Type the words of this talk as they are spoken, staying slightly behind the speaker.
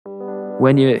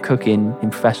When you're cooking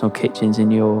in professional kitchens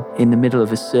and you're in the middle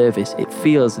of a service, it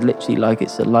feels literally like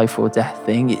it's a life or death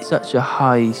thing. It's such a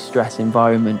high stress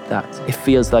environment that it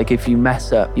feels like if you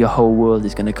mess up, your whole world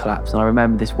is going to collapse. And I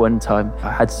remember this one time,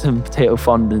 I had some potato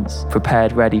fondants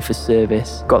prepared, ready for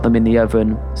service, got them in the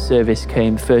oven, service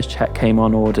came, first check came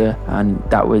on order, and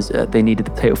that was, they needed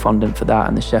the potato fondant for that.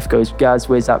 And the chef goes, Gaz,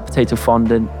 where's that potato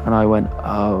fondant? And I went,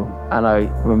 oh. And I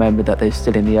remembered that they're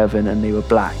still in the oven and they were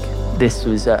black. This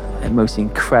was the most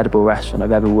incredible restaurant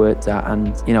I've ever worked at.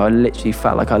 And, I literally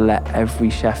felt like I let every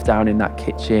chef down in that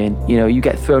kitchen. You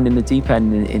get thrown in the deep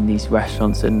end in these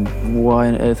restaurants and why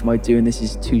on earth am I doing this?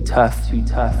 This is too tough.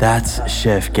 That's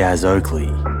Chef Gaz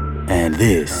Oakley. And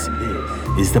this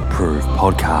is the Proof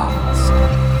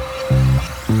Podcast.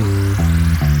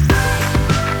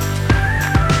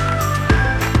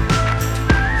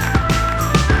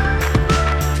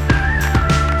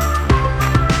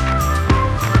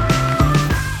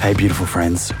 Hey beautiful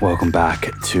friends, welcome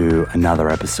back to another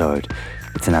episode.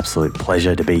 It's an absolute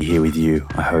pleasure to be here with you.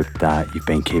 I hope that you've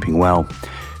been keeping well.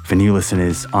 For new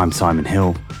listeners, I'm Simon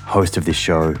Hill, host of this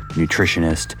show,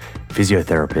 nutritionist,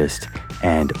 physiotherapist,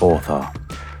 and author.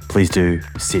 Please do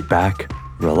sit back,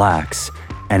 relax,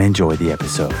 and enjoy the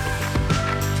episode.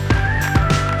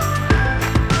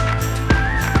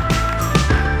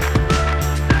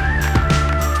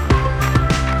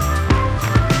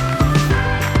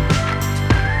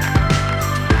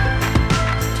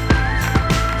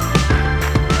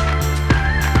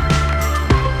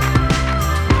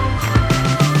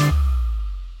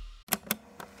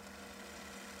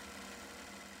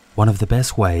 One of the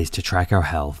best ways to track our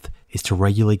health is to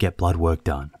regularly get blood work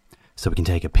done, so we can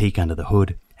take a peek under the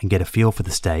hood and get a feel for the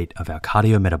state of our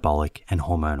cardiometabolic and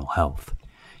hormonal health.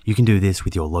 You can do this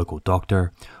with your local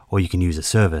doctor, or you can use a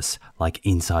service like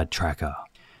Inside Tracker.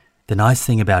 The nice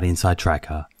thing about Inside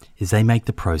Tracker is they make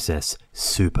the process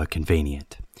super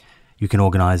convenient. You can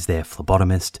organize their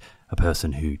phlebotomist, a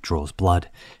person who draws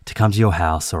blood, to come to your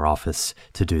house or office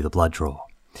to do the blood draw.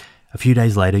 A few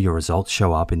days later, your results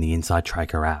show up in the Inside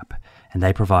Tracker app, and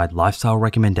they provide lifestyle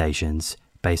recommendations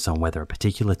based on whether a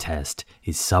particular test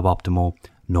is suboptimal,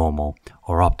 normal,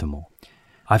 or optimal.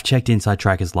 I've checked Inside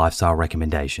Tracker's lifestyle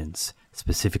recommendations,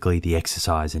 specifically the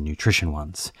exercise and nutrition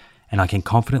ones, and I can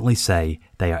confidently say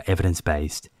they are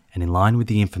evidence-based and in line with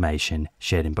the information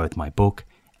shared in both my book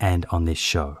and on this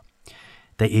show.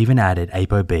 They even added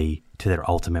ApoB to their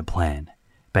ultimate plan,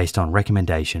 based on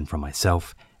recommendation from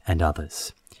myself and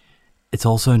others. It's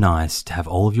also nice to have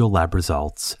all of your lab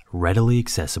results readily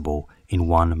accessible in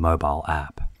one mobile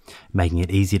app, making it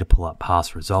easy to pull up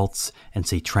past results and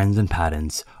see trends and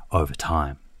patterns over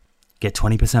time. Get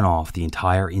 20% off the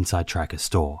entire Inside Tracker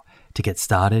store. To get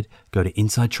started, go to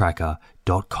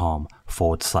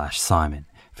insidetracker.com/Simon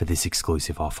for this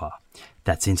exclusive offer.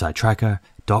 That's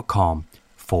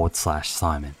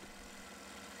insidetracker.com/Simon.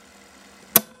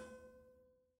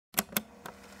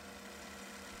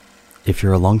 If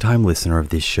you're a long-time listener of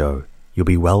this show, you'll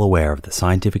be well aware of the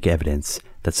scientific evidence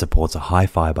that supports a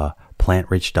high-fiber,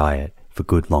 plant-rich diet for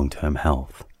good long-term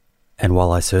health. And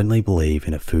while I certainly believe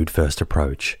in a food-first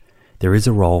approach, there is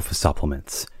a role for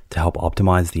supplements to help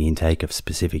optimize the intake of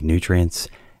specific nutrients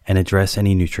and address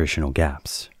any nutritional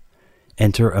gaps.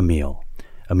 Enter Emil.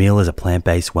 Emil is a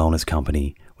plant-based wellness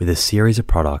company with a series of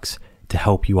products to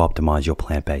help you optimize your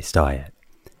plant-based diet.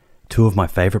 Two of my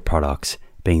favorite products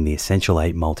being the Essential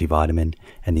 8 multivitamin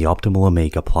and the Optimal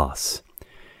Omega Plus.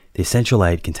 The Essential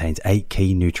 8 contains 8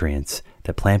 key nutrients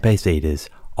that plant-based eaters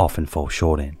often fall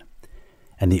short in.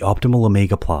 And the Optimal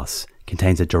Omega Plus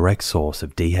contains a direct source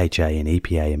of DHA and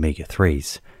EPA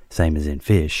omega-3s, same as in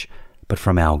fish, but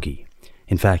from algae.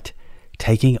 In fact,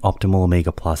 taking Optimal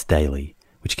Omega Plus daily,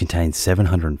 which contains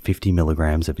 750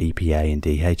 milligrams of EPA and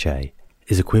DHA,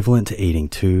 is equivalent to eating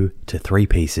 2 to 3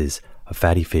 pieces of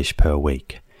fatty fish per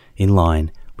week, in line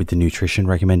with the nutrition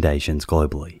recommendations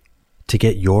globally. To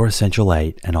get your Essential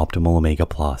 8 and Optimal Omega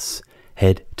Plus,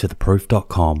 head to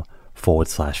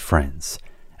theproof.com/friends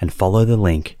and follow the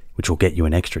link which will get you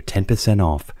an extra 10%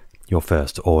 off your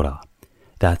first order.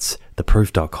 That's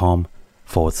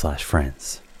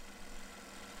theproof.com/friends.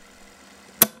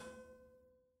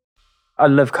 I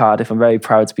love Cardiff. I'm very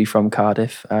proud to be from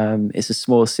Cardiff. It's a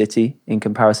small city in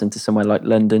comparison to somewhere like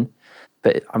London,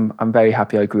 but I'm very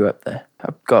happy I grew up there.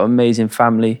 I've got an amazing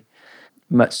family.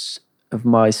 Much of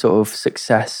my sort of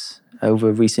success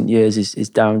over recent years is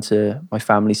down to my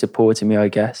family supporting me, I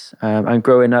guess. And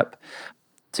growing up,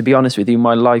 to be honest with you,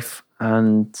 my life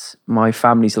and my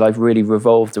family's life really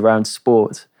revolved around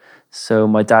sport. So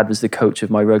my dad was the coach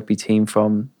of my rugby team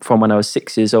from when I was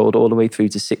 6 years old all the way through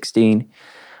to 16.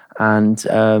 And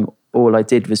all I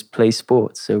did was play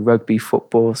sports. So rugby,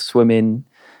 football, swimming,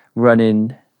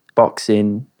 running,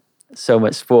 boxing, so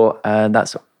much sport. And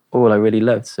that's all I really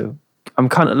loved. So I'm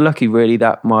kind of lucky, really,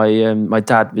 that my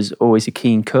dad was always a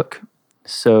keen cook.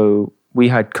 So we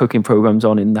had cooking programs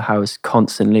on in the house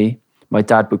constantly. My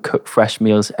dad would cook fresh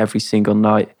meals every single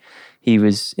night. He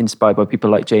was inspired by people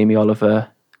like Jamie Oliver,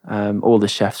 all the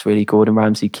chefs really, Gordon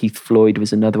Ramsay, Keith Floyd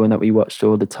was another one that we watched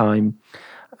all the time,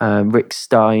 Rick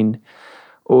Stein.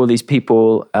 All these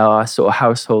people are sort of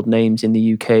household names in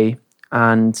the UK.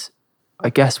 And I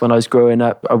guess when I was growing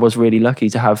up, I was really lucky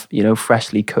to have,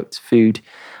 freshly cooked food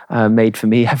made for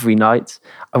me every night.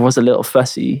 I was a little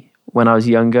fussy when I was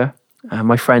younger.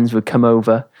 My friends would come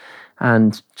over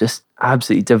and just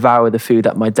absolutely devour the food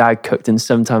that my dad cooked. And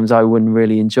sometimes I wouldn't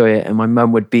really enjoy it. And my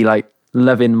mum would be like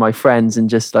loving my friends and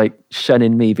just like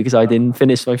shunning me because I didn't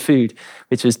finish my food,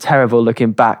 which was terrible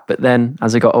looking back. But then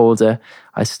as I got older,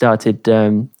 I started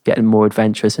getting more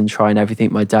adventurous and trying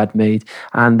everything my dad made.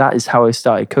 And that is how I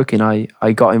started cooking.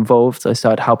 I got involved. I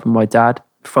started helping my dad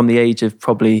from the age of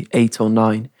probably 8 or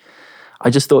 9. I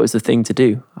just thought it was the thing to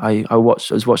do. I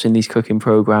was watching these cooking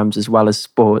programs as well as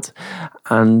sport,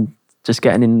 and just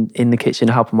getting in the kitchen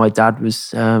helping my dad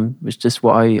was just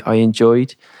what I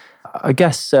enjoyed. I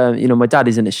guess my dad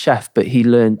isn't a chef, but he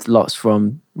learned lots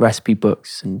from recipe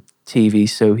books and TV,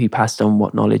 so he passed on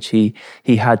what knowledge he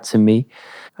had to me.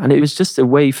 And it was just a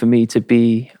way for me to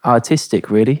be artistic,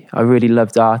 really. I really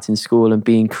loved art in school and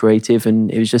being creative,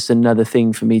 and it was just another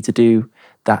thing for me to do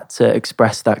that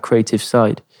express that creative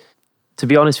side. To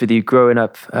be honest with you, growing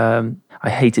up, I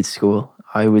hated school.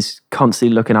 I was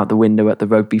constantly looking out the window at the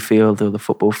rugby field or the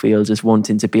football field, just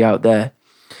wanting to be out there.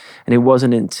 And it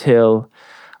wasn't until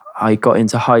I got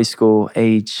into high school,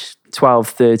 age 12,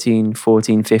 13,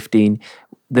 14, 15,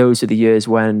 those are the years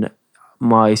when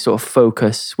my sort of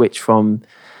focus switched from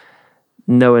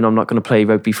knowing I'm not going to play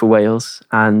rugby for Wales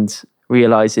and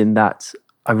realising that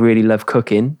I really love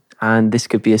cooking and this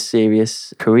could be a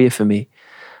serious career for me.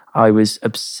 I was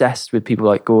obsessed with people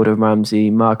like Gordon Ramsay,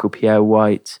 Marco Pierre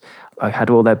White. I had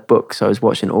all their books. I was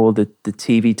watching all the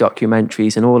TV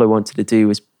documentaries, and all I wanted to do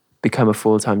was become a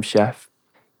full-time chef,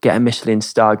 get a Michelin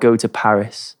star, go to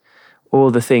Paris.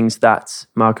 All the things that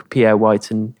Marco Pierre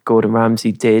White and Gordon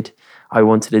Ramsay did, I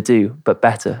wanted to do, but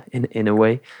better in a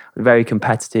way. Very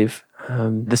competitive.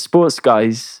 The sports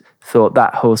guys thought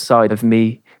that whole side of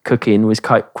me cooking was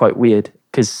quite weird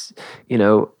because,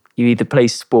 you either play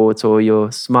sport or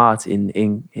you're smart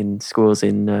in schools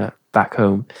back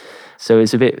home. So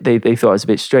it's a bit, they thought it was a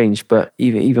bit strange, but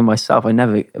even myself, I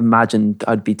never imagined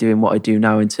I'd be doing what I do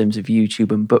now in terms of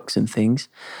YouTube and books and things.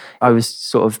 I was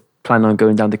sort of planning on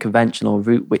going down the conventional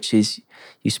route, which is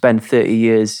you spend 30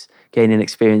 years gaining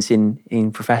experience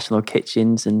in professional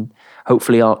kitchens, and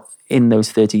hopefully in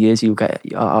those 30 years,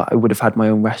 I would have had my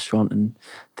own restaurant and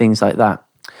things like that.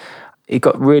 It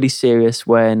got really serious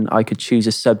when I could choose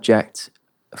a subject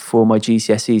for my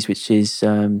GCSEs, which is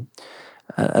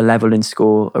a level in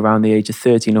school around the age of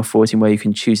 13 or 14 where you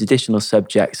can choose additional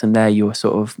subjects and they're your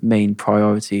sort of main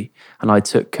priority. And I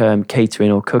took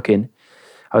catering or cooking.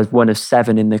 I was one of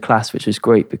 7 in the class, which was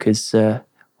great because I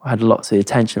had lots of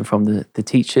attention from the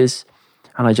teachers.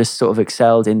 And I just sort of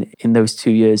excelled in those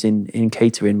 2 years in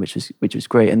catering, which was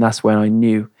great. And that's when I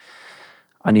knew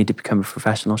I needed to become a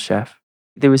professional chef.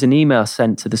 There was an email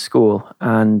sent to the school,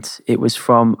 and it was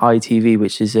from ITV,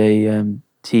 which is a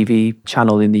TV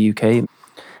channel in the UK.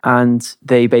 And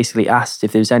they basically asked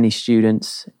if there was any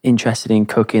students interested in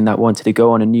cooking that wanted to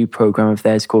go on a new program of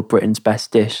theirs called Britain's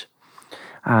Best Dish.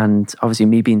 And obviously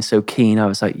me being so keen, I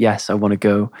was like, yes, I want to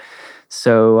go.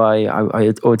 So I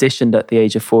auditioned at the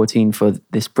age of 14 for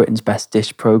this Britain's Best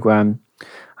Dish program.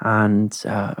 And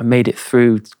I made it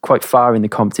through quite far in the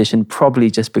competition,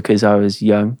 probably just because I was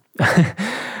young.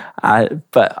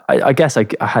 But I guess I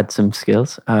had some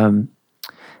skills.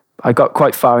 I got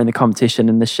quite far in the competition,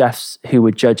 and the chefs who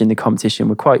were judging the competition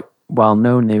were quite well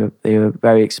known. They were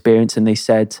very experienced, and they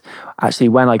said, actually,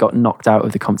 when I got knocked out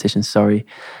of the competition,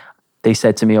 they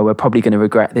said to me, "Oh, we're probably going to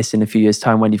regret this in a few years'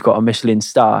 time when you've got a Michelin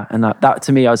star." And that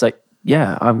to me, I was like,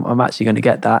 "Yeah, I'm actually going to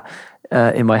get that."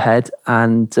 In my head,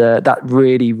 and that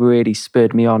really, really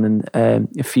spurred me on. And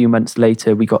a few months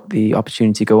later, we got the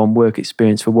opportunity to go on work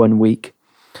experience for 1 week,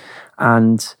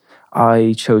 and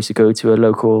I chose to go to a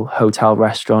local hotel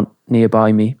restaurant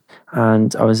nearby me,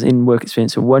 and I was in work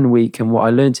experience for 1 week, and what I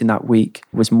learned in that week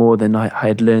was more than I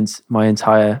had learned my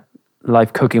entire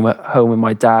life cooking at home with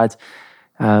my dad,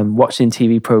 watching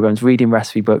TV programs, reading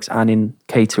recipe books, and in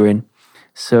catering.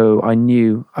 So I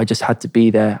knew I just had to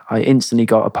be there. I instantly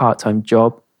got a part-time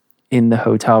job in the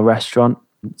hotel restaurant.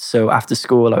 So after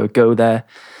school, I would go there.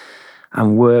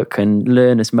 and work and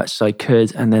learn as much as I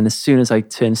could. And then as soon as I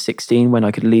turned 16, when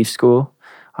I could leave school,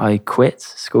 I quit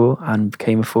school and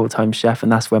became a full-time chef.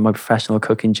 And that's where my professional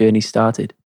cooking journey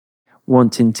started.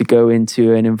 Wanting to go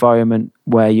into an environment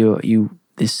where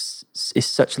this is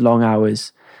such long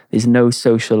hours, there's no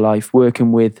social life,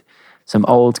 working with some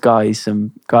old guys,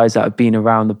 some guys that have been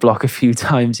around the block a few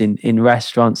times in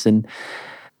restaurants. And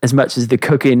as much as the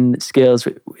cooking skills,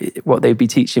 what they'd be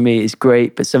teaching me is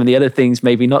great, but some of the other things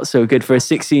maybe not so good for a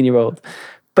 16-year-old.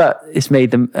 But it's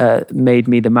made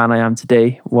me the man I am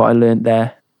today. What I learned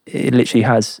there, it literally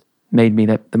has made me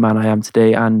the man I am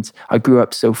today. And I grew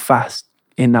up so fast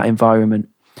in that environment.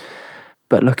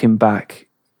 But looking back,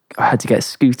 I had to get a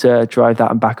scooter, drive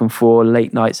that and back and forth,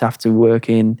 late nights after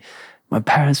working. My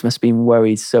parents must have been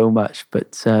worried so much.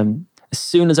 But as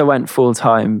soon as I went full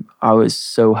time, I was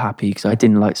so happy because I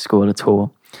didn't like school at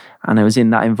all. And I was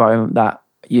in that environment that,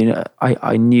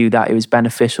 I knew that it was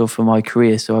beneficial for my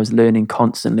career. So I was learning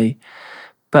constantly.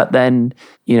 But then,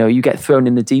 you get thrown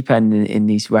in the deep end in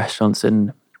these restaurants,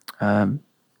 and I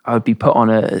would be put on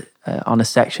a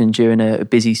section during a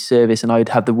busy service, and I would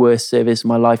have the worst service of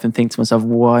my life and think to myself,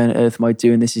 why on earth am I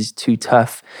doing this? This is too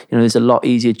tough. There's a lot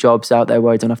easier jobs out there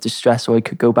where I don't have to stress, or I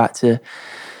could go back to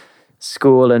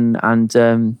school and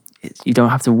you don't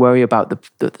have to worry about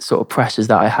the sort of pressures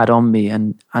that I had on me.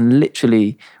 And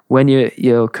literally, when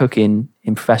you're cooking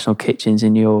in professional kitchens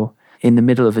and you're in the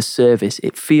middle of a service,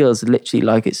 it feels literally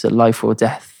like it's a life or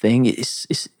death thing. It's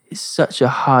such a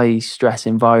high stress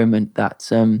environment that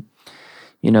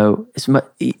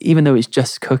even though it's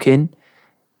just cooking,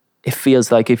 it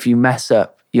feels like if you mess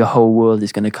up, your whole world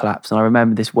is going to collapse. And I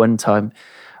remember this one time,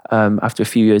 after a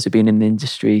few years of being in the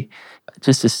industry,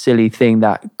 just a silly thing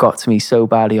that got to me so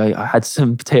badly. I had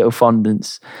some potato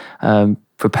fondants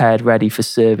prepared, ready for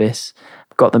service,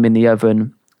 got them in the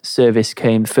oven. Service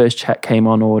came, the first check came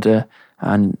on order,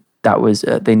 and that was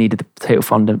they needed the potato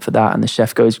fondant for that. And the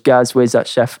chef goes, "Gaz, where's that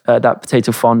that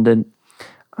potato fondant?"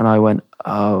 And I went,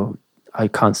 "Oh, I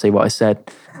can't say what I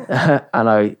said." And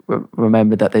I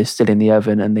remembered that they were still in the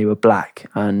oven and they were black.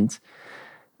 And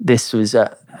this was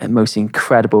a most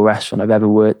incredible restaurant I've ever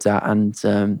worked at. And,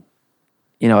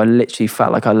 I literally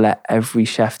felt like I let every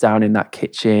chef down in that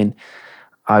kitchen.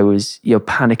 You're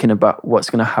panicking about what's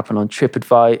going to happen on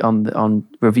TripAdvisor, on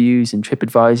reviews and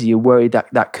TripAdvisor. You're worried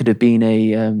that could have been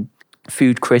a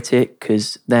food critic,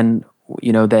 because then,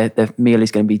 their meal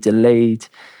is going to be delayed,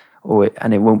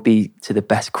 and it won't be to the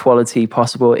best quality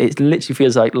possible. It literally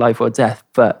feels like life or death,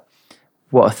 but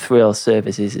what a thrill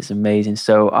service is. It's amazing.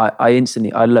 So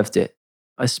I loved it.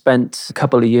 I spent a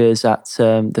couple of years at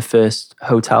the first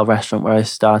hotel restaurant where I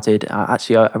started.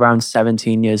 Actually, around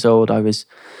 17 years old, I was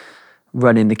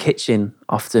running the kitchen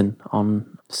often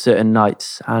on certain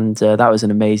nights, and that was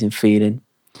an amazing feeling.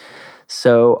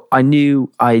 So I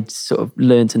knew I'd sort of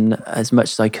learned as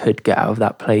much as I could get out of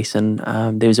that place. And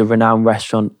there was a renowned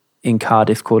restaurant in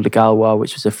Cardiff called Le Gaulois,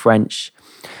 which was a French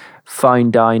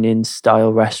fine dining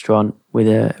style restaurant with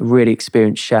a really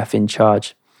experienced chef in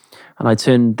charge. And I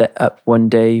turned that up one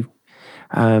day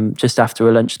just after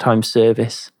a lunchtime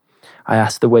service. I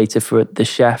asked the waiter for the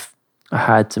chef. I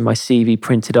had my CV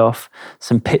printed off,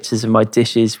 some pictures of my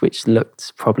dishes, which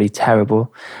looked probably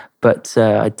terrible, but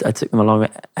I took them along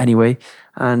anyway.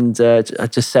 And I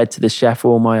just said to the chef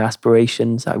all my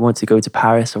aspirations. I wanted to go to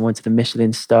Paris. I wanted a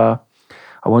Michelin star.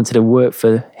 I wanted to work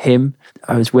for him.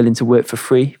 I was willing to work for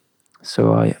free.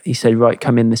 So he said, right,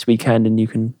 come in this weekend and you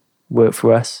can work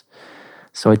for us.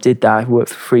 So I did that. I worked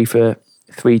for free for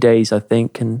 3 days, I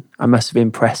think. And I must have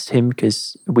impressed him,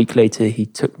 because a week later he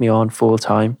took me on full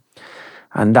time.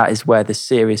 And that is where the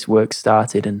serious work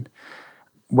started and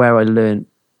where I learned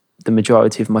the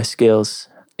majority of my skills.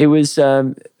 It was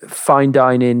fine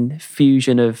dining,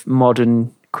 fusion of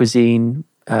modern cuisine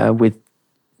with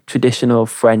traditional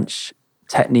French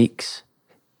techniques.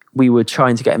 We were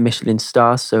trying to get a Michelin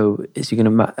star, so as you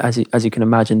can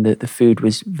imagine, the food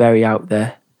was very out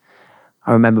there.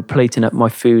 I remember plating up my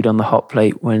food on the hot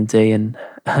plate one day, and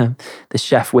the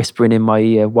chef whispering in my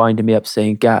ear, winding me up,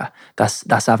 saying, "Gat,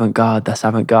 that's avant-garde, that's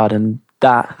avant-garde." And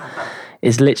that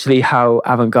is literally how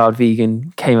Avant-Garde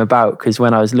Vegan came about, because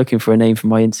when I was looking for a name for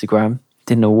my Instagram,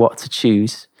 didn't know what to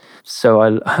choose. So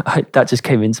I that just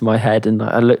came into my head, and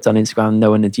I looked on Instagram, no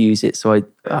one had used it, so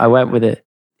I went with it.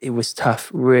 It was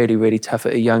tough, really, really tough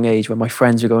at a young age, when my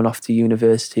friends were going off to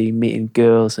university, meeting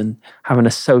girls and having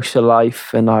a social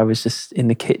life, and I was just in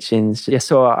the kitchens. Yeah,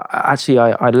 so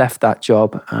I left that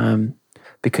job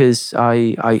because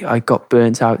I got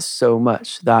burnt out so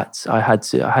much that I had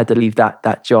to leave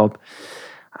that job.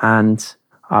 And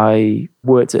I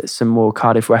worked at some more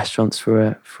Cardiff restaurants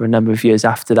for a number of years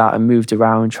after that and moved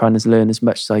around trying to learn as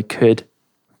much as I could.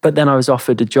 But then I was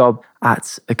offered a job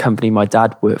at a company my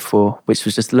dad worked for, which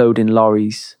was just loading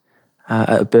lorries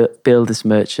at a builder's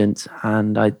merchant.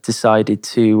 And I decided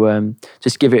to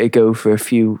just give it a go for a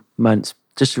few months,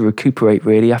 just to recuperate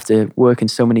really after working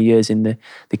so many years in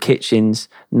the kitchens,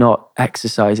 not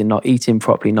exercising, not eating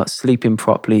properly, not sleeping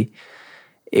properly.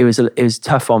 It was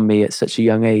tough on me at such a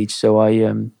young age. So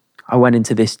I went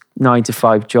into this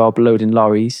 9-to-5 job loading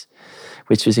lorries,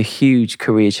 which was a huge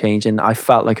career change. And I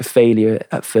felt like a failure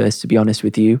at first, to be honest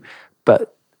with you.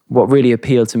 But what really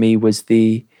appealed to me was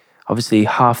obviously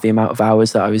half the amount of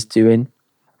hours that I was doing,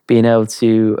 being able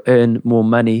to earn more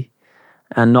money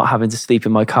and not having to sleep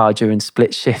in my car during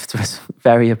split shift was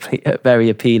very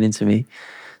appealing to me.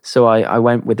 So I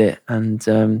went with it.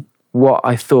 And what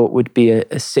I thought would be a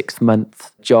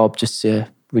 6-month job just to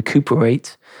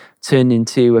recuperate turned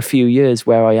into a few years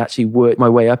where I actually worked my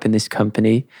way up in this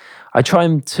company. I try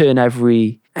and turn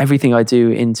everything I do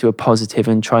into a positive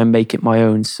and try and make it my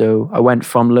own. So I went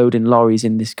from loading lorries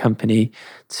in this company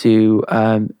to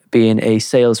being a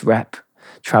sales rep,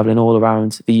 traveling all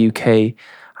around the UK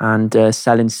and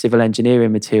selling civil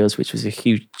engineering materials, which was a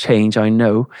huge change, I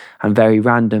know, and very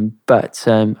random. But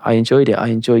I enjoyed it. I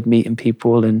enjoyed meeting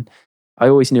people, and I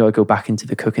always knew I'd go back into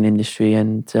the cooking industry,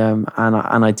 and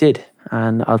I did.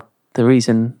 And the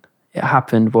reason it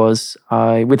happened was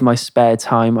with my spare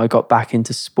time, I got back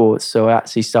into sports. So I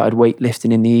actually started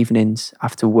weightlifting in the evenings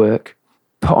after work,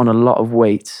 put on a lot of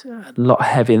weight, a lot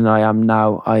heavier than I am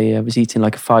now. I was eating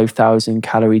like a 5,000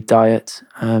 calorie diet.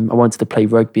 I wanted to play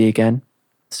rugby again.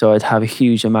 So I'd have a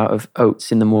huge amount of oats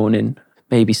in the morning,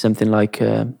 maybe something like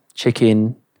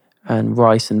chicken and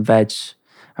rice and veg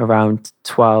around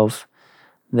 12.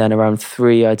 Then around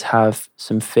 3, I'd have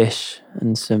some fish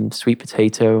and some sweet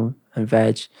potato and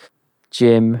veg,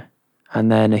 gym, and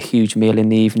then a huge meal in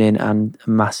the evening and a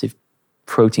massive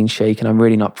protein shake. And I'm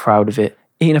really not proud of it.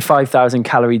 Eating a 5,000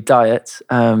 calorie diet,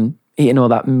 eating all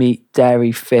that meat,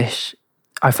 dairy, fish,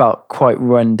 I felt quite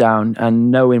run down.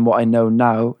 And knowing what I know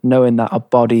now, knowing that our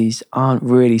bodies aren't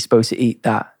really supposed to eat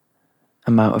that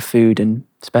amount of food, and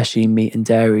especially meat and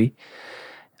dairy,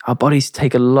 our bodies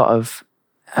take use a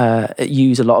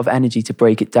lot of energy to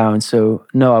break it down. So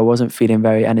no, I wasn't feeling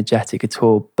very energetic at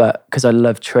all. But because I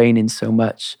love training so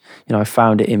much, I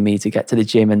found it in me to get to the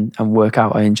gym and work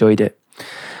out. I enjoyed it.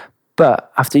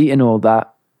 But after eating all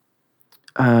that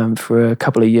for a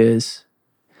couple of years,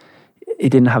 it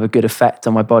didn't have a good effect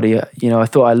on my body. I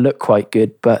thought I looked quite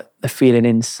good, but the feeling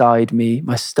inside me,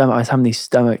 my stomach, I was having these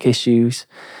stomach issues.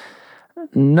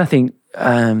 Nothing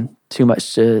too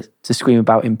much to scream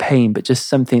about in pain, but just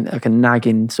something like a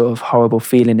nagging sort of horrible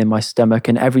feeling in my stomach.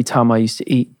 And every time I used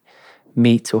to eat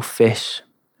meat or fish,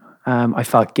 I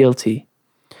felt guilty.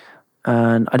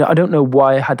 And I don't know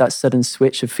why I had that sudden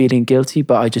switch of feeling guilty,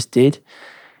 but I just did.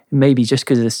 Maybe just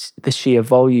because of the sheer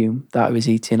volume that I was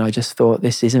eating, I just thought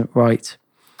this isn't right.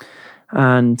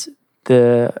 And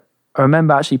I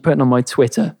remember actually putting on my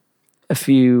Twitter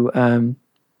obviously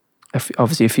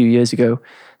a few years ago,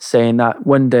 saying that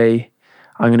one day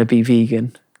I'm going to be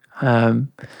vegan.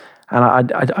 And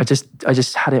I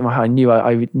just had it in my head. I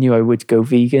knew I would go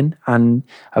vegan. And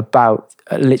about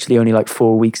literally only like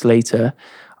 4 weeks later,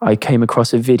 I came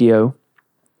across a video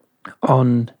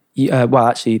on,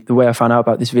 actually the way I found out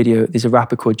about this video, there's a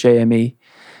rapper called JME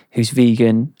who's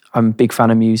vegan. I'm a big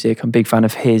fan of music. I'm a big fan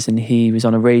of his. And he was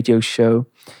on a radio show.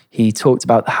 He talked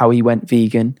about how he went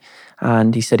vegan.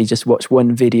 And he said he just watched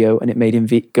one video and it made him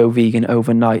go vegan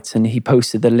overnight. And he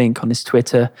posted the link on his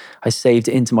Twitter. I saved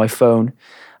it into my phone.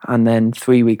 And then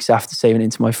 3 weeks after saving it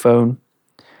into my phone,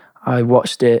 I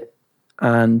watched it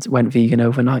and went vegan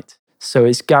overnight. So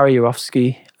it's Gary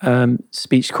Yourofsky,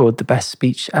 speech called The Best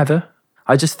Speech Ever.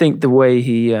 I just think the way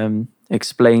he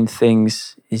explained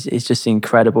things is just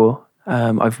incredible.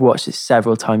 I've watched it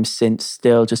several times since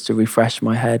still just to refresh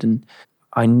my head. And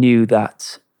I knew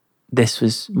that this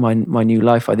was my new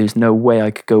life. There was no way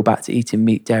I could go back to eating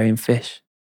meat, dairy and fish.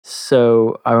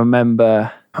 So I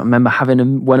remember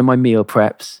having one of my meal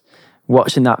preps,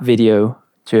 watching that video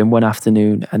during one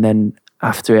afternoon. And then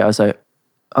after it, I was like,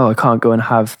 oh, I can't go and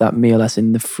have that meal that's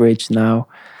in the fridge now.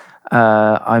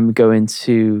 I'm going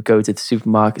to go to the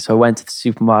supermarket. So I went to the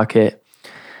supermarket.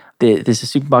 There's a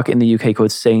supermarket in the UK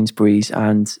called Sainsbury's,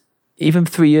 and even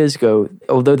 3 years ago,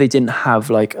 although they didn't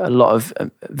have like a lot of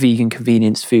vegan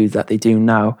convenience food that they do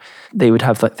now, they would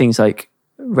have like things like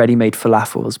ready-made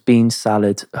falafels, bean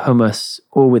salad, hummus,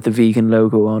 all with the vegan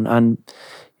logo on. And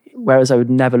whereas I would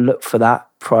never look for that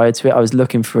prior to it, I was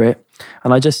looking for it.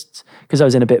 And because I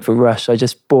was in a bit of a rush, I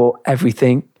just bought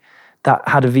everything that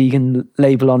had a vegan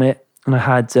label on it. And I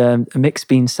had a mixed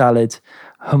bean salad,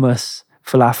 hummus,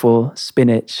 falafel,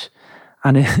 spinach.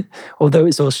 And although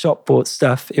it's all shop bought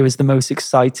stuff, it was the most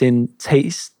exciting,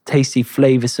 tasty,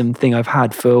 flavoursome thing I've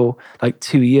had for like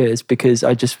 2 years, because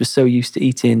I just was so used to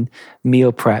eating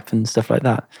meal prep and stuff like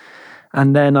that.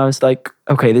 And then I was like,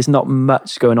 okay, there's not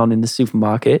much going on in the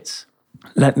supermarkets.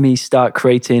 Let me start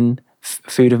creating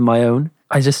food of my own.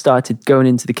 I just started going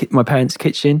into my parents'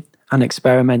 kitchen and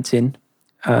experimenting.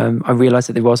 I realised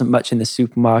that there wasn't much in the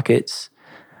supermarkets.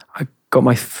 I got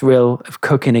my thrill of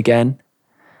cooking again.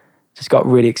 Just got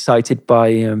really excited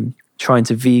by trying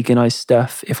to veganize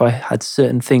stuff. If I had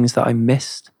certain things that I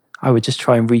missed, I would just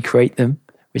try and recreate them,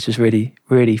 which was really,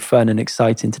 really fun and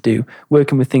exciting to do.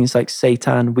 Working with things like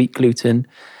seitan, wheat gluten,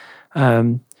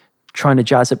 trying to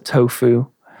jazz up tofu,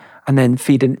 and then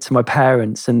feeding it to my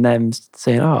parents and them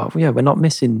saying, oh, yeah, we're not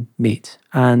missing meat.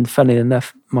 And funnily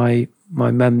enough, my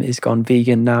mum is gone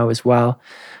vegan now as well.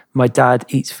 My dad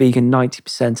eats vegan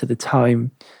 90% of the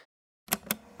time.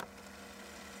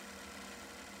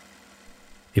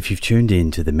 If you've tuned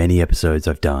in to the many episodes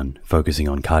I've done focusing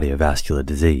on cardiovascular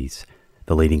disease,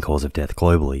 the leading cause of death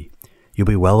globally, you'll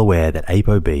be well aware that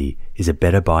ApoB is a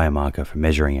better biomarker for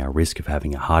measuring our risk of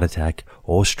having a heart attack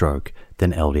or stroke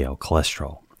than LDL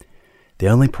cholesterol. The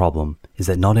only problem is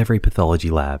that not every pathology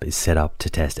lab is set up to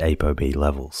test ApoB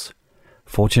levels.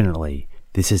 Fortunately,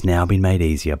 this has now been made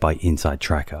easier by Inside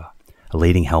Tracker, a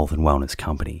leading health and wellness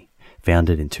company,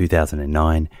 founded in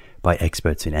 2009 by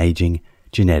experts in aging,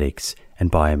 genetics, and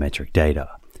biometric data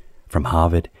from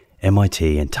Harvard,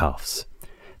 MIT, and Tufts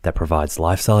that provides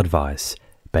lifestyle advice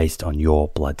based on your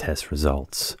blood test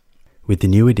results. With the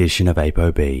new edition of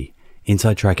ApoB,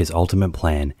 Inside Tracker's ultimate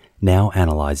plan now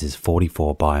analyzes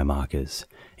 44 biomarkers,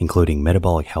 including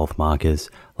metabolic health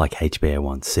markers like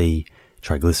HbA1c,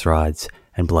 triglycerides,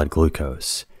 and blood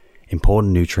glucose,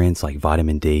 important nutrients like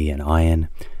vitamin D and iron,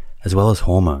 as well as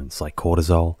hormones like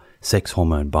cortisol, sex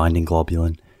hormone binding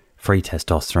globulin, free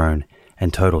testosterone,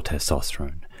 and total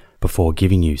testosterone, before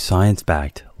giving you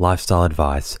science-backed lifestyle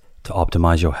advice to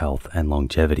optimize your health and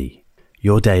longevity.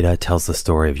 Your data tells the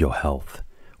story of your health.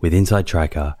 With Inside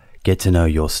Tracker, get to know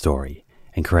your story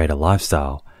and create a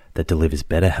lifestyle that delivers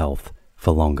better health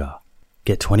for longer.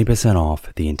 Get 20%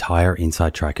 off the entire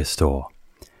Inside Tracker store.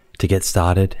 To get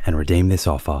started and redeem this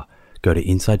offer, go to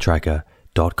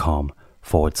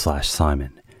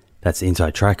insidetracker.com/Simon. That's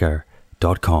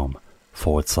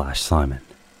insidetracker.com/Simon.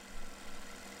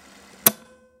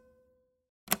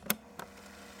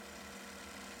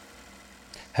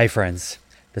 Hey friends,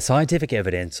 the scientific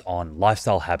evidence on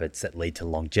lifestyle habits that lead to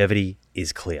longevity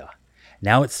is clear.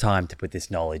 Now it's time to put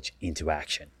this knowledge into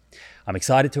action. I'm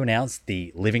excited to announce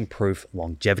the Living Proof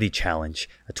Longevity Challenge,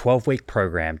 a 12-week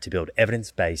program to build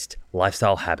evidence-based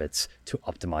lifestyle habits to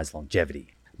optimize longevity.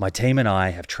 My team and I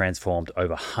have transformed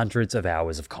over hundreds of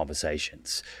hours of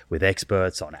conversations with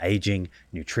experts on aging,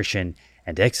 nutrition,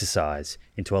 and exercise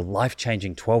into a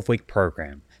life-changing 12-week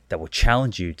program that will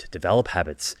challenge you to develop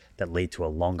habits that lead to a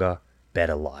longer,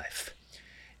 better life.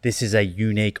 This is a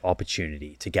unique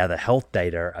opportunity to gather health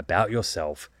data about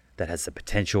yourself that has the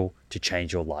potential to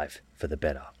change your life for the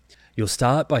better. You'll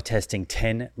start by testing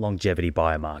 10 longevity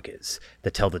biomarkers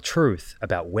that tell the truth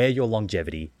about where your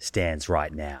longevity stands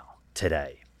right now,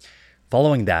 today.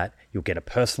 Following that, you'll get a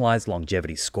personalized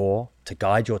longevity score to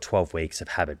guide your 12 weeks of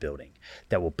habit building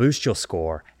that will boost your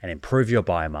score and improve your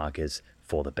biomarkers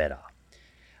for the better.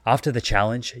 After the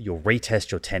challenge, you'll retest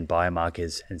your 10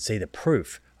 biomarkers and see the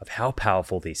proof of how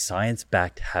powerful these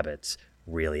science-backed habits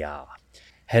really are.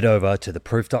 Head over to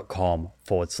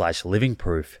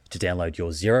theproof.com/livingproof to download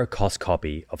your zero-cost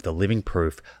copy of the Living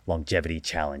Proof Longevity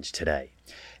Challenge today.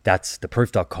 That's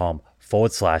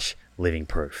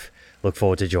theproof.com/livingproof. Look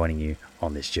forward to joining you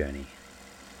on this journey.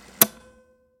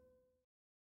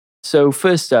 So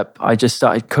first up, I just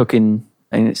started cooking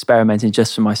and experimenting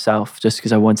just for myself, just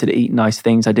because I wanted to eat nice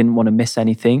things. I didn't want to miss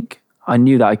anything. I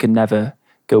knew that I could never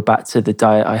go back to the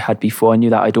diet I had before. I knew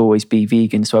that I'd always be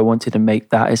vegan, so I wanted to make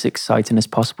that as exciting as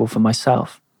possible for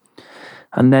myself.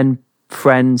 And then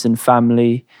friends and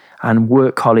family and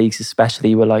work colleagues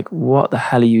especially were like, what the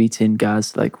hell are you eating,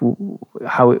 Gaz? Like,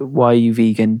 why are you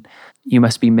vegan? You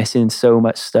must be missing so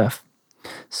much stuff.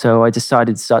 So I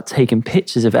decided to start taking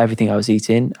pictures of everything I was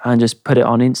eating and just put it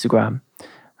on Instagram.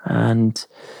 And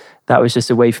that was just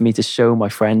a way for me to show my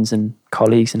friends and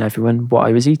colleagues and everyone what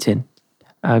I was eating,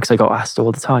 because I got asked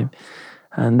all the time.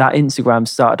 And that Instagram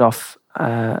started off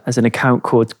as an account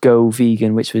called Go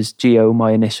Vegan, which was Go,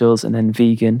 my initials, and then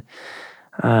vegan.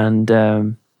 And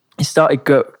it started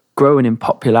growing in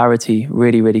popularity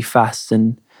really, really fast.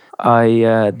 And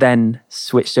I then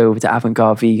switched over to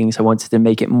Avant-Garde Vegan, so I wanted to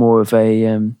make it more of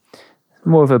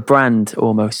a brand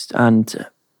almost, and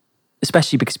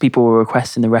especially because people were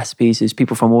requesting the recipes. There's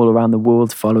people from all around the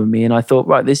world following me, and I thought,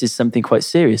 right, this is something quite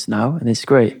serious now, and it's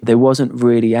great. There wasn't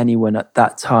really anyone at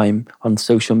that time on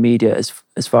social media,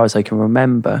 as far as I can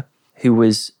remember, who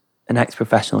was an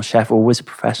ex-professional chef or was a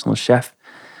professional chef,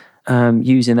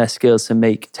 using their skills to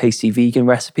make tasty vegan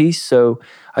recipes. So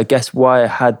I guess why I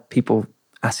had people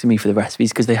asking me for the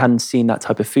recipes, because they hadn't seen that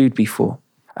type of food before.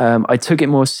 I took it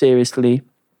more seriously.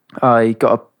 I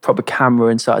got a proper camera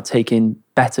and started taking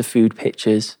better food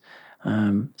pictures,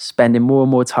 spending more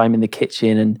and more time in the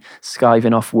kitchen and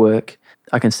skiving off work.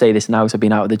 I can say this now because I've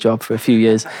been out of the job for a few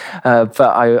years, but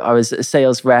I was a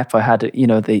sales rep. I had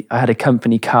a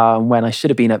company car, and when I should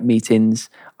have been at meetings,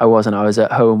 I wasn't. I was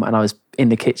at home and I was in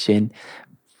the kitchen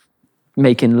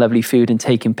making lovely food and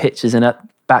taking pictures. And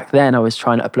back then, I was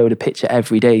trying to upload a picture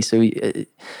every day. So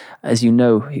as you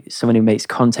know, someone who makes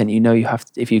content, you have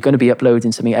to, if you're going to be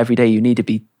uploading something every day, you need to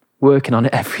be working on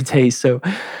it every day. So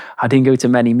I didn't go to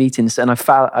many meetings, and I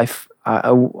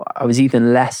was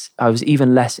even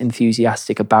less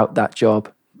enthusiastic about that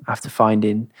job after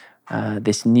finding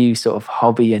this new sort of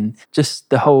hobby, and just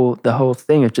the whole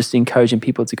thing of just encouraging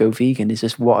people to go vegan is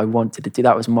just what I wanted to do.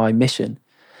 That was my mission.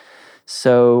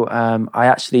 So I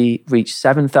actually reached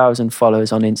 7,000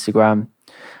 followers on Instagram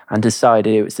and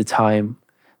decided it was the time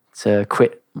to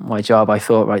quit my job. I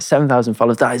thought, right, 7,000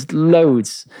 followers, that is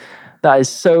loads. That is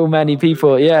so many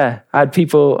people. Yeah, I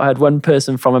had one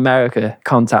person from America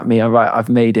contact me. I'm right, I've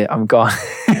made it, I'm gone.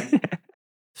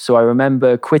 So I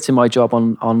remember quitting my job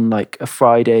on like a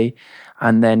Friday,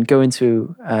 and then going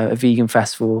to a vegan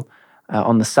festival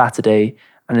on the Saturday.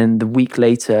 And then the week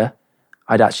later,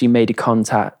 I'd actually made a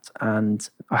contact and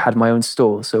I had my own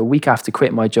stall. So a week after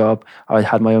quitting my job, I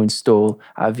had my own stall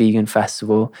at a vegan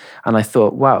festival, and I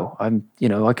thought, wow,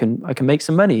 I can make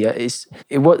some money.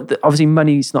 Obviously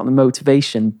money's not the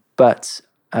motivation, but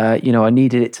I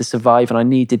needed it to survive, and I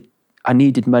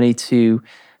needed money to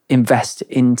invest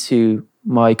into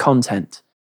my content.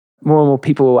 More and more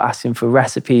people were asking for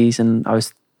recipes, and I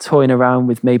was toying around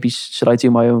with maybe should I do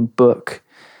my own book,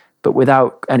 but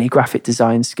without any graphic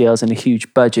design skills and a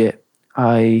huge budget.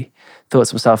 I thought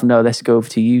to myself, no, let's go over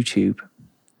to YouTube.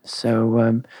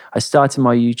 So I started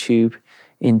my YouTube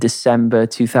in December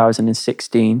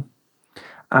 2016,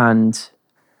 and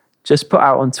just put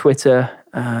out on Twitter,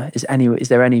 is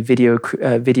there any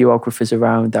videographers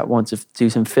around that want to do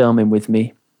some filming with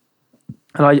me?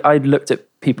 And I looked at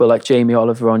people like Jamie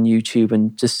Oliver on YouTube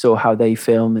and just saw how they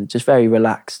film, and just very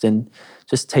relaxed and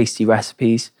just tasty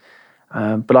recipes.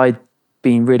 But I'd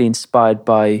been really inspired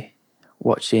by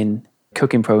watching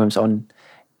cooking programs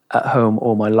at home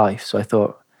all my life. So I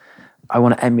thought, I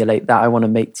want to emulate that. I want to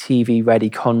make TV-ready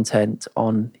content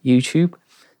on YouTube.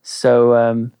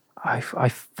 So I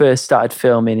first started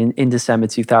filming in December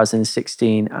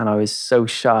 2016, and I was so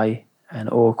shy and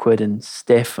awkward and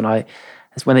stiff. And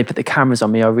when they put the cameras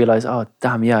on me, I realized, oh,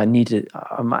 damn, yeah,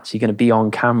 I'm actually going to be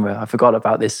on camera. I forgot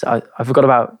about this. I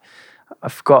forgot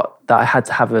that I had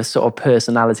to have a sort of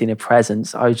personality and a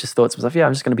presence. I just thought to myself, yeah,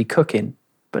 I'm just going to be cooking.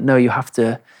 But no, you have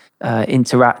to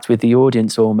interact with the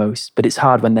audience almost. But it's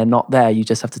hard when they're not there. You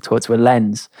just have to talk to a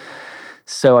lens.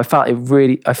 So I felt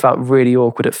really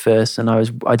awkward at first, and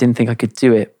I didn't think I could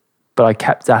do it, but I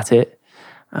kept at it.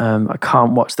 I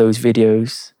can't watch those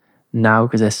videos now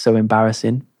because they're so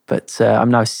embarrassing. But I'm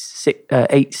now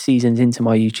 8 seasons into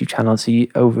my YouTube channel, so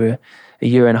over a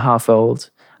year and a half old,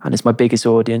 and it's my biggest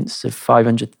audience of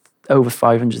over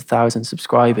 500,000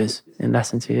 subscribers in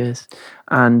less than 2 years.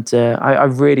 And I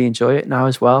really enjoy it now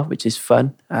as well, which is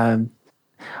fun.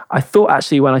 I thought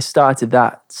actually when I started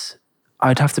that,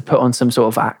 I'd have to put on some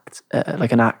sort of act,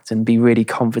 and be really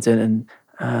confident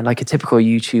and like a typical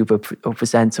YouTuber or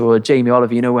presenter, or Jamie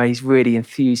Oliver, where he's really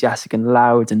enthusiastic and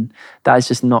loud, and that is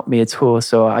just not me at all.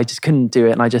 So I just couldn't do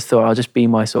it, and I just thought I'll just be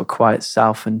my sort of quiet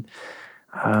self and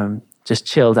just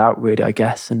chilled out, really, I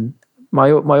guess. And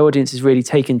my audience is really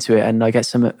taken to it, and I get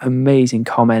some amazing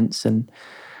comments, and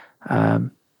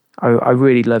I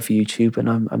really love YouTube, and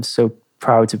I'm so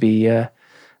proud to be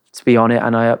on it.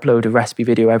 And I upload a recipe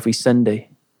video every Sunday.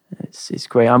 It's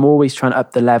great. I'm always trying to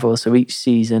up the level, so each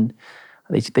season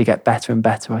they get better and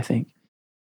better, I think.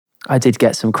 I did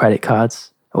get some credit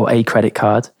cards, or a credit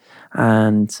card,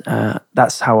 and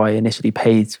that's how I initially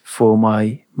paid for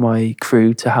my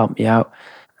crew to help me out.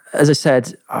 As I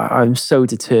said, I'm so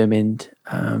determined.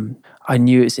 I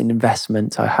knew it's an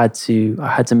investment. I had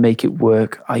to make it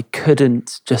work. I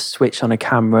couldn't just switch on a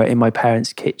camera in my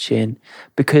parents' kitchen,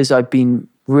 because I've been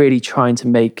really trying to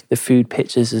make the food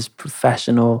pictures as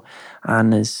professional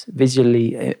and as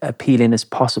visually appealing as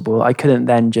possible. I couldn't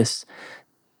then just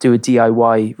do a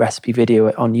DIY recipe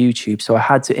video on YouTube. So I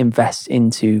had to invest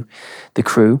into the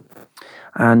crew.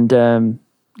 And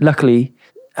luckily,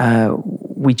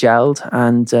 we gelled.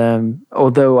 And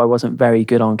although I wasn't very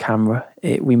good on camera,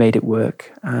 we made it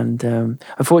work. And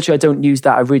unfortunately, I don't use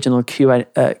that original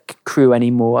crew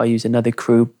anymore. I use another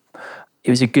crew. It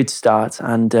was a good start.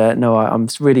 And no, I'm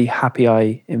really happy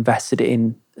I invested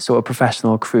in sort of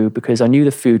professional crew, because I knew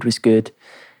the food was good.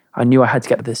 I knew I had to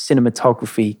get the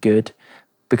cinematography good,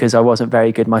 because I wasn't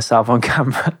very good myself on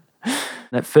camera.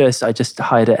 And at first, I just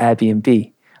hired an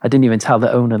Airbnb. I didn't even tell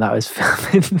the owner that I was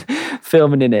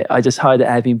filming in it. I just hired an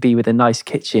Airbnb with a nice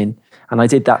kitchen. And I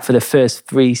did that for the first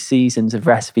 3 seasons of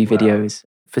recipe videos.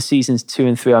 For seasons 2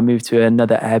 and 3, I moved to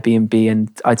another Airbnb,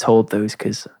 and I told those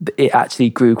because it actually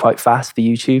grew quite fast for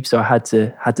YouTube. So I had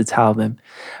to tell them.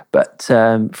 But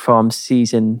from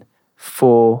season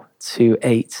 4 to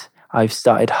 8, I've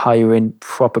started hiring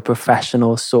proper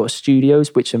professional sort of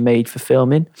studios, which are made for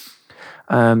filming.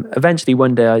 Eventually,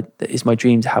 one day, it's my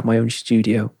dream to have my own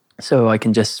studio, so I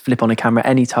can just flip on a camera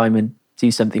anytime and do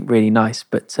something really nice.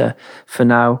 But for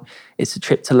now, it's a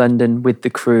trip to London with the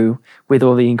crew, with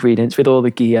all the ingredients, with all the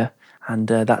gear, and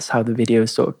that's how the videos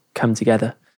sort of come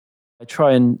together. I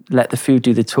try and let the food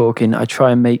do the talking. I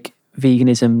try and make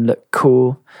veganism look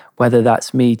cool, whether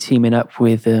that's me teaming up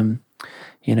with a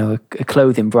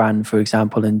clothing brand, for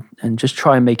example, and just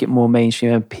try and make it more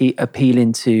mainstream,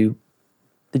 appealing to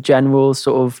the general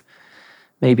sort of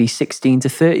maybe 16 to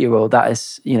 30-year-old that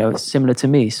is, similar to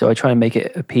me. So I try and make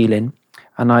it appealing.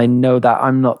 And I know that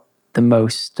I'm not the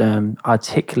most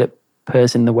articulate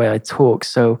person in the way I talk.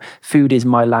 So food is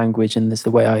my language, and it's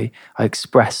the way I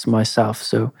express myself.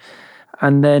 So,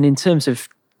 and then in terms of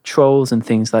trolls and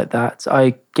things like that,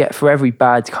 I get, for every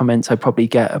bad comment, I probably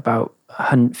get about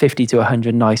 50 to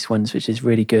 100 nice ones, which is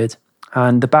really good.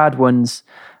 And the bad ones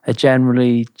are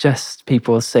generally just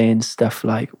people saying stuff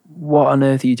like, what on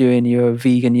earth are you doing? You're a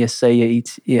vegan, you say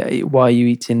why are you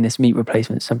eating this meat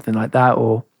replacement? Something like that.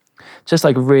 Or just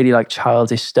like really like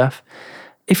childish stuff.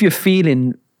 If you're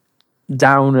feeling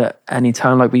down at any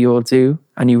time, like we all do,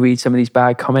 and you read some of these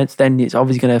bad comments, then it's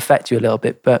obviously going to affect you a little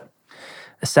bit. But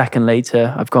a second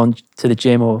later, I've gone to the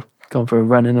gym or gone for a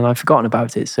run and I've forgotten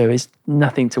about it. So it's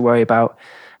nothing to worry about.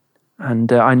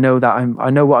 And I know that I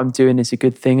know what I'm doing is a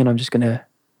good thing, and I'm just going to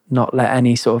not let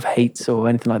any sort of hate or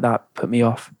anything like that put me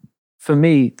off. For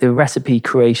me, the recipe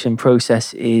creation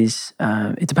process is,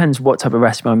 it depends what type of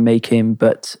recipe I'm making,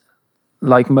 but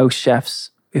like most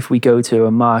chefs, if we go to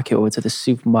a market or to the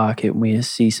supermarket and we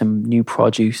see some new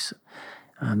produce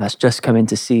that's just come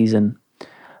into season,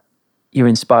 you're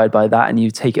inspired by that and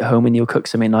you take it home and you'll cook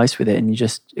something nice with it and you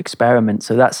just experiment.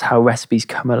 So that's how recipes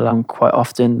come along quite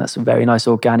often. That's a very nice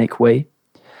organic way.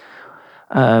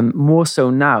 More so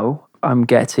now, I'm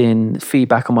getting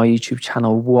feedback on my YouTube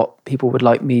channel what people would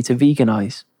like me to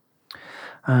veganize.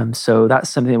 So that's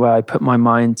something where I put my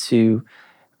mind to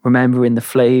remembering the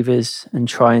flavors and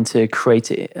trying to create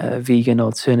a vegan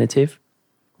alternative,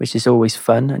 which is always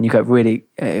fun. And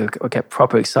I get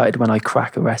proper excited when I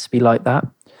crack a recipe like that.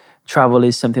 Travel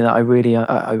is something that I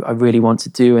really want to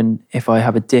do. And if I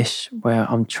have a dish where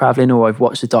I'm traveling or I've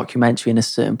watched a documentary in a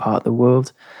certain part of the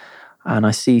world and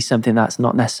I see something that's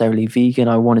not necessarily vegan,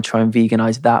 I want to try and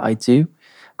veganize that. I do.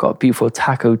 Got a beautiful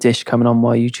taco dish coming on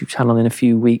my YouTube channel in a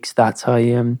few weeks that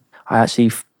I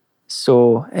actually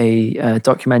saw a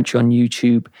documentary on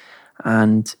YouTube,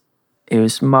 and it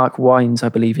was Mark Wines, I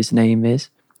believe his name is.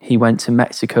 He went to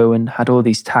Mexico and had all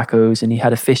these tacos, and he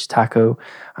had a fish taco,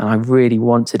 and I really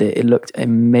wanted it. It looked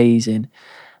amazing.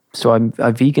 So I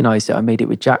veganized it. I made it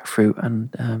with jackfruit,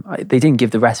 and they didn't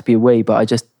give the recipe away, but I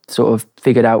just sort of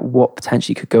figured out what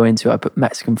potentially could go into it. I put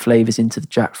Mexican flavors into the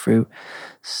jackfruit,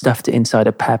 stuffed it inside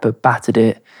a pepper, battered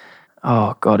it.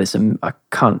 Oh God, I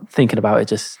can't, thinking about it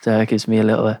just gives me a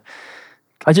little,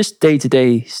 I just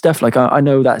day-to-day stuff. Like I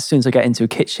know that as soon as I get into a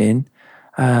kitchen,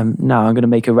 now I'm going to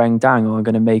make a rendang, or I'm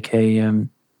going to make a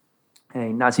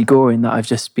nasi goreng that I've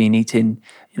just been eating.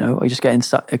 I just get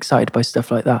excited by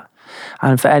stuff like that.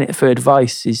 And for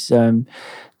advice is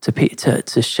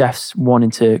to chefs wanting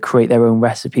to create their own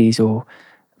recipes or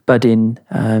budding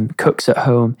cooks at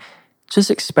home, just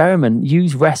experiment.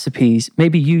 Use recipes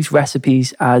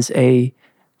as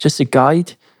just a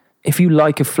guide. If you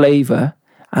like a flavor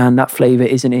and that flavor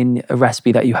isn't in a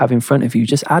recipe that you have in front of you,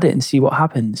 just add it and see what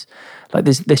happens. Like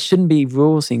there shouldn't be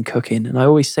rules in cooking. And I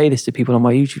always say this to people on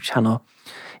my YouTube channel.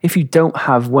 If you don't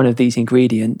have one of these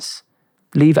ingredients,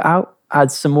 leave it out, add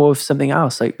some more of something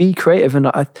else. Like be creative. And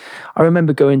I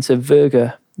remember going to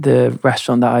Verga the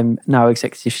restaurant that I'm now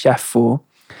executive chef for.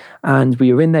 And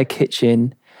we were in their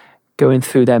kitchen going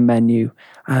through their menu,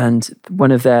 and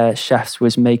one of their chefs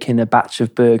was making a batch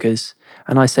of burgers.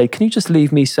 And I said, can you just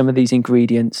leave me some of these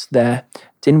ingredients there?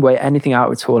 Didn't weigh anything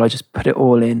out at all. I just put it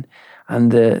all in.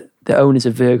 And the owners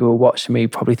of Virgo were watching me,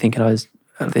 probably thinking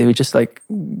they were just like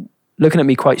looking at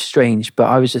me quite strange, but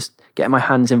I was just getting my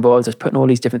hands involved. I was putting all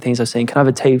these different things. I was saying, can I have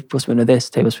a tablespoon of this,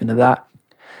 tablespoon of that?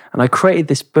 And I created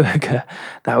this burger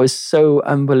that was so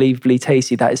unbelievably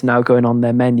tasty that is now going on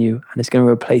their menu, and it's going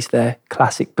to replace their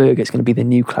classic burger. It's going to be the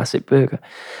new classic burger.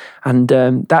 And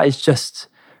that is just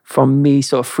from me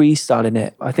sort of freestyling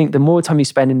it. I think the more time you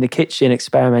spend in the kitchen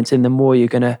experimenting, the more you're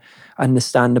going to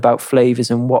understand about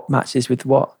flavors and what matches with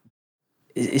what.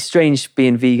 It's strange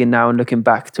being vegan now and looking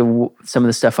back to some of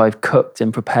the stuff I've cooked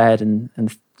and prepared and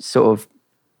sort of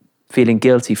feeling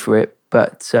guilty for it.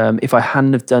 But if I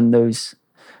hadn't have done those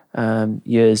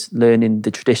years learning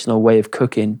the traditional way of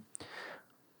cooking,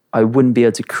 I wouldn't be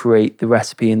able to create the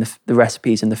recipe and the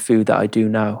recipes and the food that I do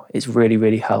now. It's really,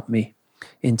 really helped me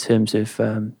in terms of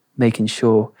making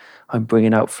sure I'm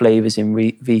bringing out flavors in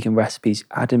vegan recipes,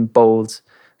 adding bold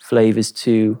flavors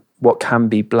to what can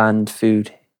be bland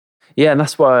food. Yeah, and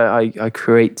that's why I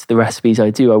create the recipes I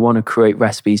do. I want to create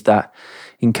recipes that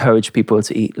encourage people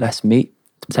to eat less meat,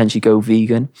 to potentially go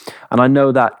vegan. And I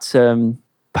know that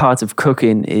part of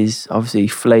cooking is obviously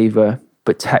flavor,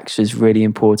 but texture is really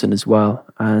important as well.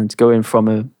 And going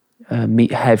from a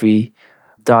meat-heavy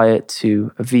diet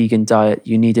to a vegan diet,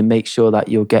 you need to make sure that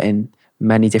you're getting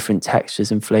many different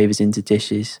textures and flavors into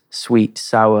dishes. Sweet,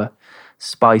 sour,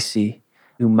 spicy,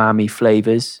 umami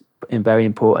flavors, and very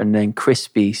important. And then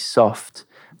crispy, soft,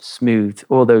 smooth,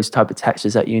 all those type of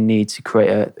textures that you need to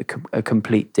create a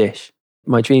complete dish.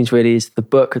 My dreams really is the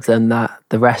book, then that,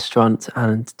 the restaurant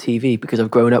and TV, because I've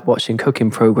grown up watching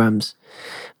cooking programs.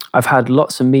 I've had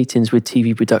lots of meetings with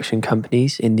TV production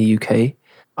companies in the UK.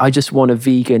 I just want a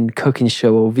vegan cooking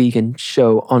show or vegan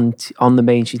show on the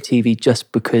mainstream TV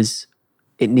just because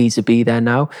it needs to be there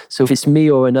now. So if it's me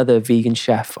or another vegan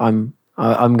chef, I'm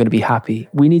going to be happy.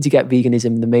 We need to get veganism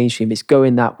in the mainstream. It's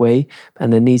going that way.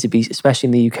 And there needs to be, especially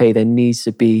in the UK, there needs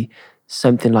to be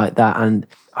something like that. And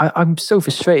I'm so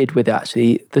frustrated with it,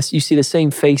 actually. You see the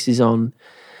same faces on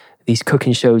these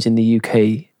cooking shows in the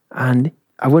UK. And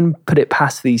I wouldn't put it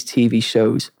past these TV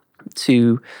shows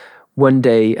to one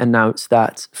day announce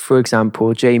that, for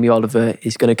example, Jamie Oliver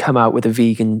is going to come out with a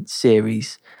vegan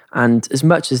series. And as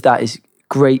much as that is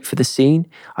great for the scene,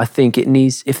 I think it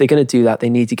needs, if they're going to do that, they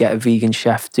need to get a vegan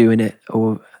chef doing it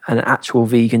or an actual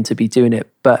vegan to be doing it.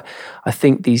 But I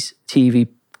think these TV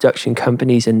production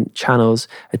companies and channels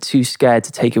are too scared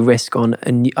to take a risk on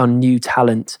new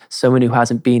talent, someone who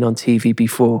hasn't been on TV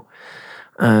before,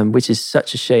 which is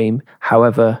such a shame.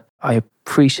 However, I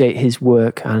appreciate his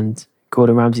work and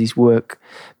Gordon Ramsay's work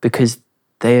because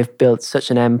they have built such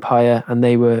an empire, and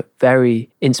they were very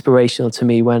inspirational to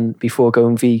me before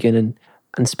going vegan, and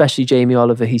especially Jamie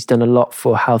Oliver. He's done a lot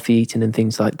for healthy eating and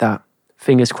things like that.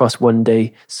 Fingers crossed one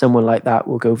day someone like that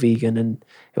will go vegan and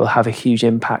it will have a huge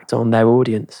impact on their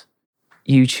audience.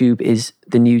 YouTube is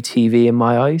the new TV in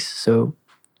my eyes. So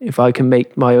if I can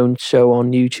make my own show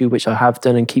on YouTube, which I have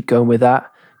done, and keep going with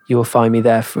that, you will find me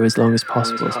there for as long as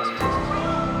possible.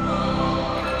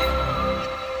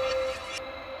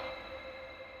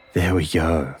 There we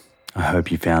go. I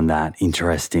hope you found that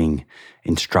interesting,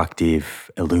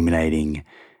 instructive, illuminating,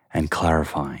 and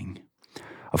clarifying.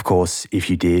 Of course, if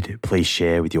you did, please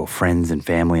share with your friends and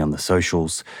family on the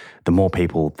socials. The more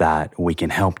people that we can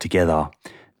help together,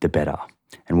 the better.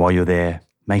 And while you're there,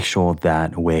 make sure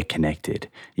that we're connected.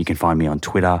 You can find me on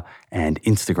Twitter and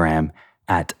Instagram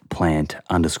at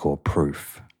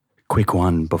plant_proof. Quick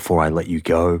one before I let you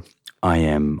go. I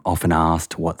am often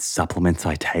asked what supplements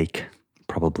I take.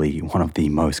 Probably one of the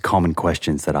most common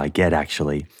questions that I get,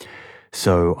 actually.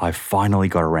 So I finally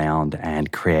got around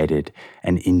and created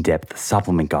an in-depth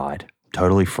supplement guide,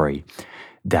 totally free,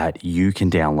 that you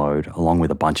can download along with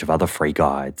a bunch of other free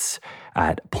guides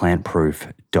at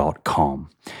plantproof.com.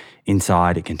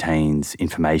 Inside, it contains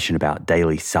information about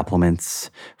daily supplements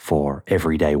for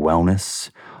everyday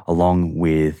wellness, along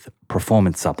with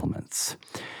performance supplements.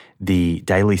 The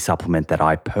daily supplement that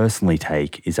I personally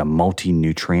take is a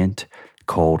multi-nutrient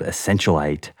called Essential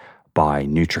 8 by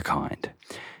Nutrikind.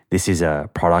 This is a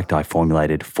product I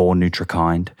formulated for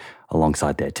Nutrikind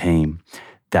alongside their team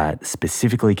that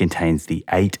specifically contains the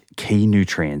 8 key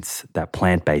nutrients that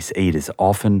plant-based eaters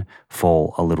often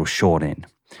fall a little short in.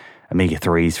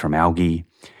 Omega-3s from algae,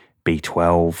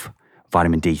 B12,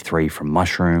 vitamin D3 from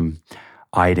mushroom,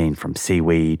 iodine from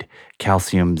seaweed,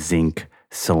 calcium, zinc,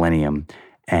 selenium,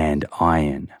 and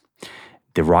iron.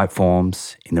 the right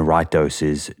forms in the right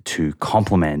doses to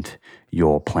complement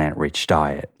your plant-rich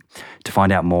diet. To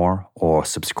find out more or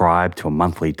subscribe to a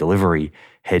monthly delivery,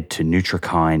 head to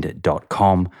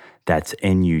Nutrikind.com. That's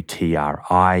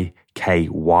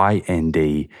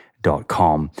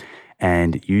NutriKynd.com,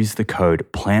 and use the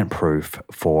code PLANTPROOF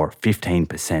for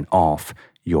 15% off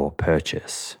your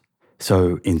purchase.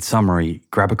 So in summary,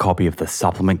 grab a copy of the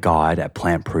supplement guide at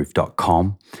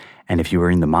plantproof.com. And if you are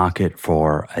in the market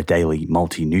for a daily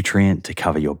multi-nutrient to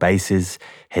cover your bases,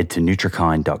 head to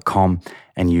Nutrikind.com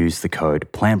and use the code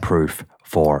PLANTPROOF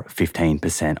for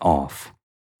 15% off.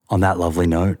 On that lovely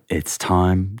note, it's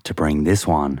time to bring this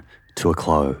one to a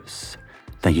close.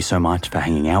 Thank you so much for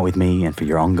hanging out with me and for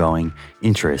your ongoing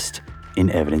interest in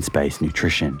evidence-based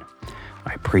nutrition.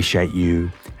 I appreciate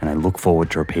you, and I look forward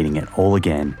to repeating it all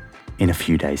again in a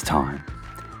few days' time.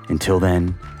 Until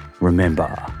then,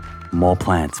 remember, more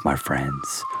plants, my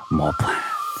friends, more plants.